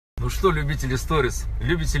что, любители сторис,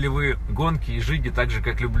 любите ли вы гонки и жиги так же,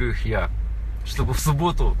 как люблю их я? Чтобы в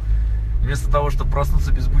субботу, вместо того, чтобы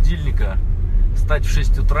проснуться без будильника, встать в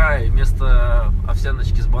 6 утра и вместо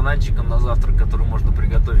овсяночки с бананчиком на завтрак, который можно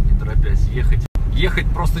приготовить не торопясь, ехать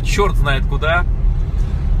просто черт знает куда.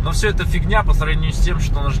 Но все это фигня по сравнению с тем,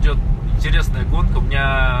 что нас ждет интересная гонка. У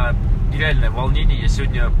меня нереальное волнение. Я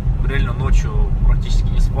сегодня реально ночью практически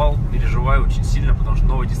не спал. Переживаю очень сильно, потому что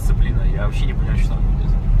новая дисциплина. Я вообще не понимаю, что там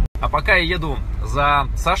будет. А пока я еду за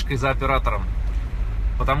Сашкой, за оператором,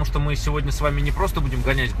 потому что мы сегодня с вами не просто будем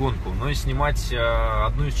гонять гонку, но и снимать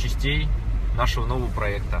одну из частей нашего нового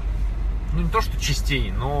проекта. Ну, не то, что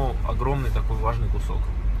частей, но огромный такой важный кусок.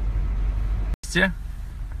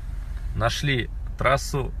 Нашли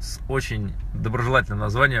трассу с очень доброжелательным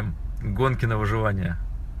названием «Гонки на выживание».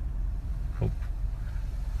 Оп.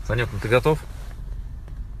 Санек, ну ты готов?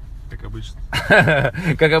 Как обычно.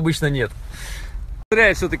 Как обычно, нет.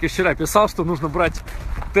 Я все-таки вчера писал, что нужно брать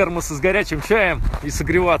термосы с горячим чаем и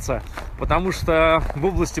согреваться, потому что в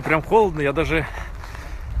области прям холодно. Я даже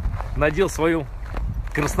надел свою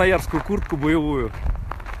красноярскую куртку боевую.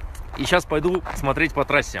 И сейчас пойду смотреть по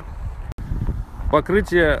трассе.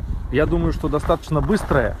 Покрытие, я думаю, что достаточно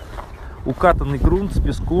быстрое. Укатанный грунт с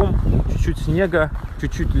песком, чуть-чуть снега,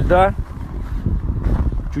 чуть-чуть льда.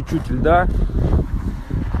 Чуть-чуть льда.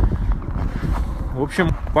 В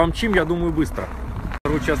общем, помчим, я думаю, быстро.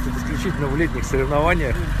 Участвует исключительно в летних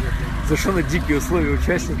соревнованиях. Совершенно дикие условия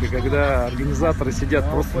участника, когда организаторы сидят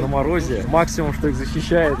просто на морозе. Максимум, что их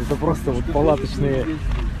защищает, это просто вот палаточные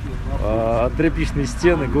тряпичные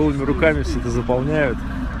стены, голыми руками все это заполняют.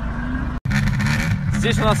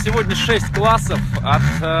 Здесь у нас сегодня 6 классов, от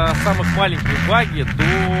самых маленьких багги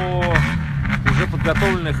до уже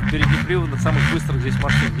подготовленных переднеприводных, самых быстрых здесь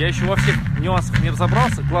машин. Я еще во всех нюансах не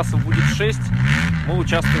разобрался, классов будет 6, мы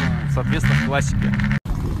участвуем, соответственно, в классике.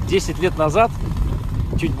 10 лет назад,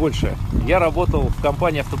 чуть больше, я работал в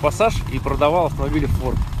компании «Автопассаж» и продавал автомобили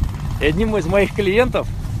Ford. И одним из моих клиентов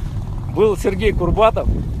был Сергей Курбатов,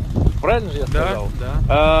 правильно же я сказал?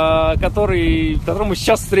 Да. Которому мы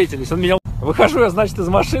сейчас встретились. Он меня... Выхожу я, значит, из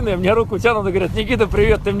машины, мне руку тянут и говорят: Никита,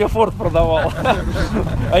 привет, ты мне Форд продавал.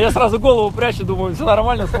 А я сразу голову прячу, думаю, все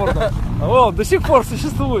нормально с Фордом. О, до сих пор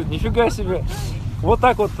существует, нифига себе. Вот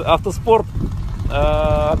так вот автоспорт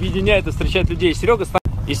объединяет и встречает людей.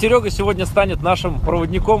 И Серега сегодня станет нашим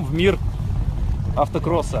проводником в мир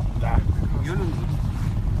автокросса. Да.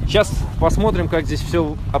 Сейчас посмотрим, как здесь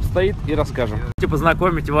все обстоит, и расскажем. Хочу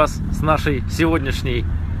познакомить вас с нашей сегодняшней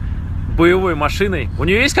боевой машиной. У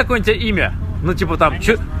нее есть какое-нибудь имя? Ну, типа там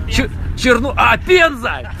Пенза!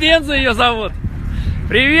 Пенза ее зовут!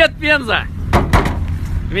 Привет, Пенза!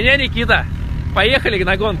 Меня Никита. Поехали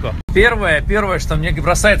на гонку. Первое, что мне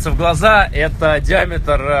бросается в глаза, это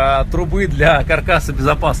диаметр трубы для каркаса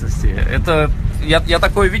безопасности. Это я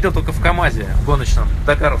такое видел только в КамАЗе гоночном,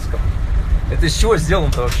 дакаровском. Это из чего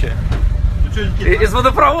сделано-то вообще? Из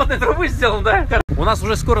водопроводной трубы сделан, да? У нас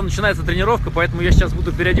уже скоро начинается тренировка, поэтому я сейчас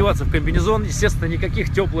буду переодеваться в комбинезон. Естественно,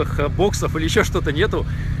 никаких теплых боксов или еще что-то нету.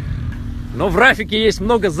 Но в рафике есть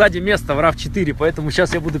много сзади места, в RAV4, поэтому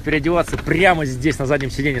сейчас я буду переодеваться прямо здесь, на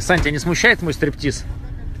заднем сиденье. Сань, тебя не смущает мой стриптиз?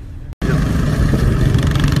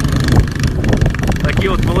 Такие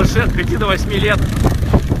вот малыши от 5 до 8 лет.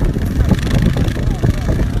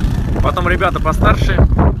 Потом ребята постарше.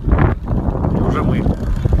 И уже мы.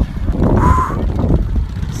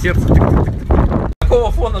 Сердце.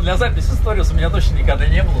 Такого фона для записи сторис у меня точно никогда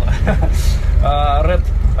не было. Red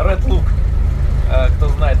Look, кто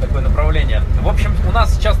знает такое направление. В общем, у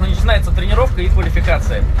нас сейчас начинается тренировка и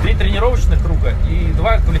квалификация. 3 тренировочных круга и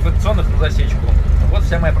 2 квалификационных на засечку. Вот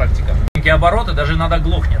вся моя практика. Обороты даже иногда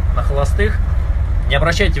глохнет на холостых. Не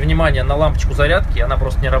обращайте внимания на лампочку зарядки, она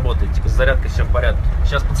просто не работает. Типа с зарядкой все в порядке.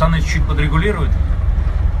 Сейчас пацаны чуть-чуть подрегулируют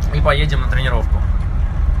и поедем на тренировку.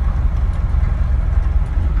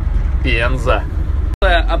 Пенза.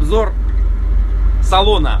 Обзор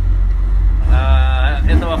салона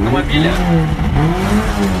этого автомобиля.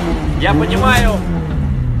 Я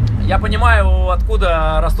понимаю,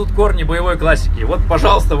 откуда растут корни боевой классики. Вот,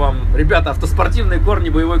 пожалуйста, вам, ребята, автоспортивные корни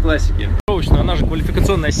боевой классики. Она же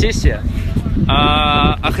квалификационная сессия.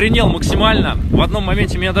 Охренел максимально. В одном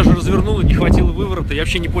моменте меня даже развернуло, не хватило выворота. Я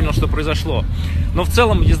вообще не понял, что произошло. Но в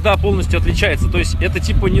целом езда полностью отличается. То есть это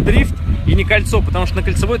типа не дрифт и не кольцо, потому что на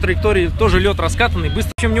кольцевой траектории тоже лед раскатанный.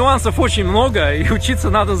 Быстро. В общем, нюансов очень много, и учиться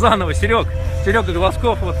надо заново. Серега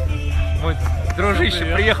Глазков, вот мой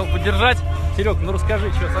дружище, приехал поддержать. Серег, ну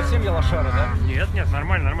расскажи, что, совсем я лошара, да? Нет,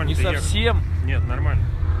 нормально. Не совсем? Нет, нормально.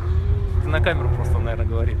 Ты на камеру просто, наверное,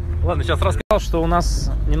 говорит. Ладно, сейчас рассказал, что у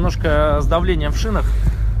нас немножко с давлением в шинах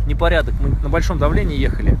непорядок. Мы на большом давлении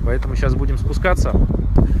ехали, поэтому сейчас будем спускаться.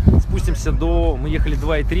 Спустимся до... Мы ехали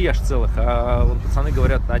 2,3 аж целых, а вон пацаны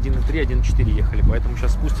говорят, на 1,3, 1,4 ехали. Поэтому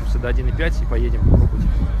сейчас спустимся до 1,5 и поедем по пути.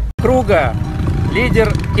 Круга.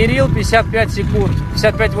 Лидер Кирилл, 55 секунд,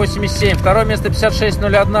 55.87. Второе место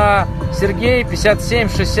 56.01 Сергей,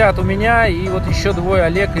 57.60 у меня. И вот еще двое,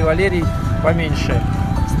 Олег и Валерий, поменьше.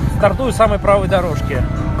 Стартую с самой правой дорожки.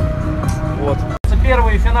 Вот.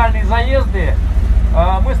 Первые финальные заезды.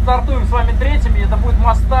 Мы стартуем с вами третьими. Это будет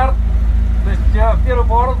масс-старт. То есть в первый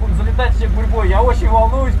поворот будем залетать все гурьбой. Я очень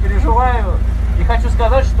волнуюсь, переживаю. И хочу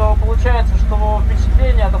сказать, что получается, что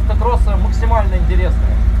впечатление от автокросса максимально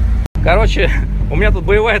интересное. Короче, у меня тут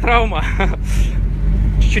боевая травма.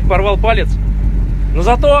 Чуть-чуть порвал палец. Но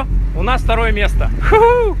зато у нас второе место.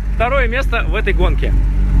 Ху-ху! Второе место в этой гонке.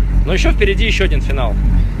 Но еще впереди еще один финал.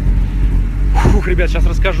 Фух, ребят, сейчас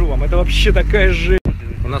расскажу вам. Это вообще такая жесть.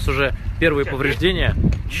 У нас уже первые повреждения.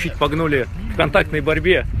 Чуть-чуть погнули в контактной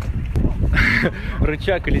борьбе.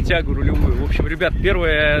 Рычаг или тягу рулевую. В общем, ребят,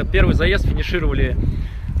 первый заезд финишировали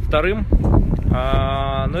вторым.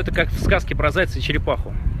 Но это как в сказке про зайца и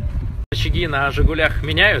черепаху. Рычаги на «Жигулях»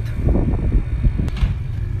 меняют?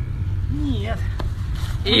 Нет.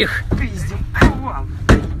 Их пиздим.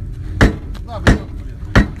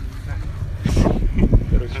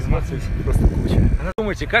 просто куча.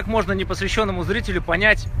 Думаете, как можно непосвященному зрителю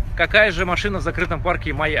понять, какая же машина в закрытом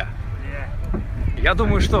парке моя? Я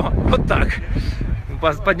думаю, что вот так.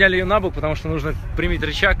 Подняли ее на бок, потому что нужно примить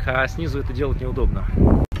рычаг, а снизу это делать неудобно.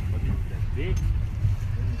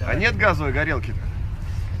 А нет газовой горелки-то?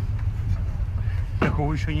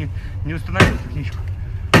 Такого еще не установил техничку.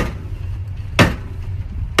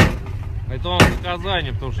 Это вам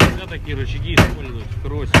показание, потому что нельзя такие рычаги использовать в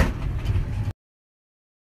кроссе.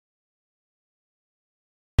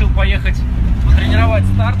 Решил поехать потренировать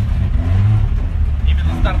старт.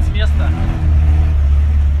 Именно старт с места.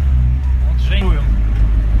 Вот Женю.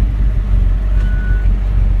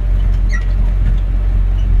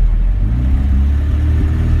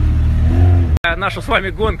 Наша с вами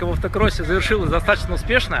гонка в автокроссе завершилась достаточно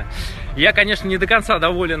успешно. Я, конечно, не до конца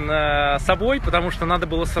доволен собой, потому что надо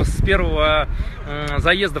было с первого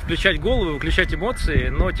заезда включать голову, выключать эмоции,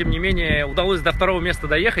 но, тем не менее, удалось до второго места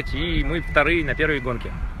доехать, и мы вторые на первой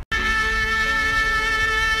гонке.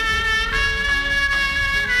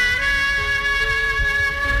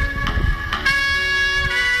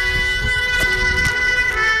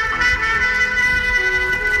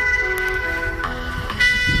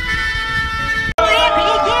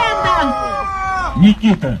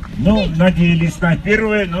 Никита, ну, надеялись на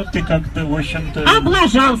первое, но ты как-то, в общем-то...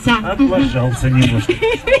 Облажался. Облажался немножко.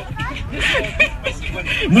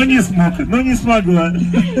 Но не смог, но не смогла.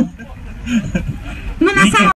 Ну, на самом